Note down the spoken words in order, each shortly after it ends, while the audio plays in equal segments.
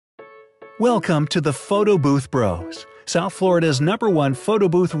Welcome to the Photo Booth Bros, South Florida's #1 photo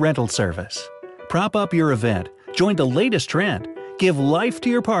booth rental service. Prop up your event, join the latest trend, give life to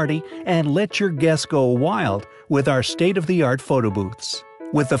your party, and let your guests go wild with our state-of-the-art photo booths.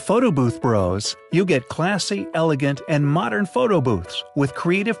 With the Photo Booth Bros, you get classy, elegant, and modern photo booths with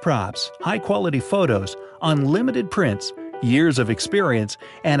creative props, high-quality photos, unlimited prints, years of experience,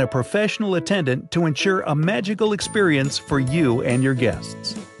 and a professional attendant to ensure a magical experience for you and your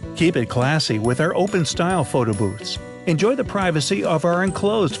guests. Keep it classy with our open-style photo booths. Enjoy the privacy of our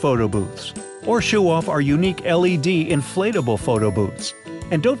enclosed photo booths. Or show off our unique LED inflatable photo booths.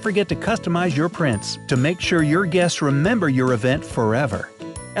 And don't forget to customize your prints to make sure your guests remember your event forever.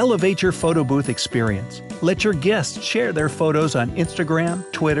 Elevate your photo booth experience. Let your guests share their photos on Instagram,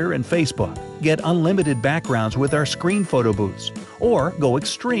 Twitter, and Facebook. Get unlimited backgrounds with our screen photo booths. Or go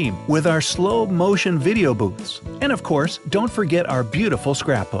extreme with our slow motion video booths. And of course, don't forget our beautiful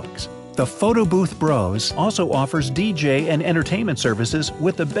scrapbooks. The Photo Booth Bros also offers DJ and entertainment services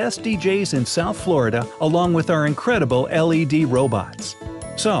with the best DJs in South Florida, along with our incredible LED robots.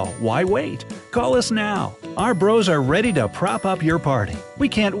 So, why wait? Call us now. Our bros are ready to prop up your party. We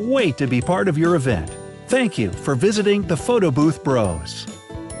can't wait to be part of your event. Thank you for visiting the Photo Booth Bros.